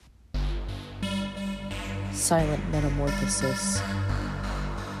silent metamorphosis.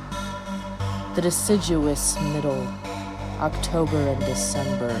 The deciduous middle, October and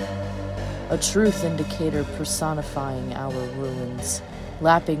December, a truth indicator personifying our ruins,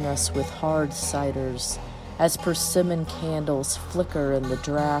 lapping us with hard ciders, as persimmon candles flicker in the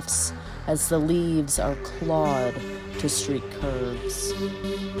drafts as the leaves are clawed to streak curves.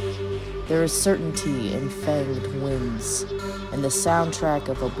 There is certainty in fanged winds, and the soundtrack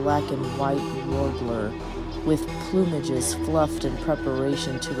of a black and white warbler with plumages fluffed in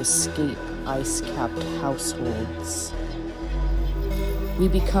preparation to escape ice-capped households. We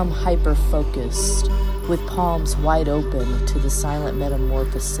become hyper-focused, with palms wide open to the silent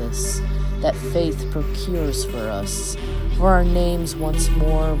metamorphosis that faith procures for us, for our names once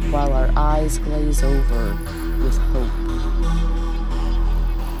more while our eyes glaze over with hope.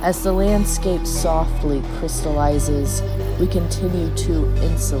 As the landscape softly crystallizes, we continue to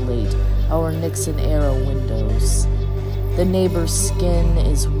insulate our Nixon-era windows. The neighbor's skin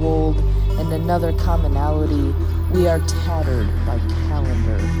is wooled, and another commonality, we are tattered by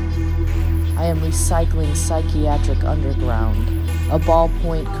calendar. I am recycling psychiatric underground, a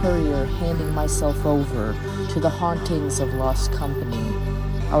ballpoint courier handing myself over to the hauntings of lost company,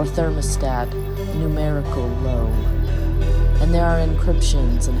 our thermostat numerical low. And there are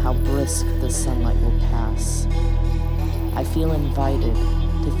encryptions in how brisk the sunlight will pass. I feel invited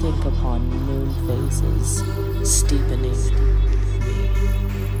to think upon moon phases, steepening me.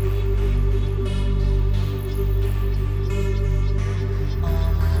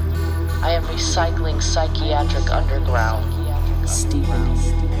 I am recycling psychiatric underground, steepening.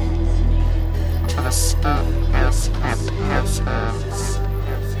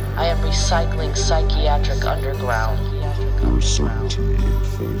 I am recycling psychiatric underground,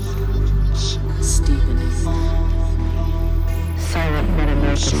 steepening. Silent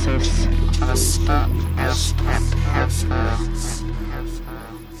metamorphosis.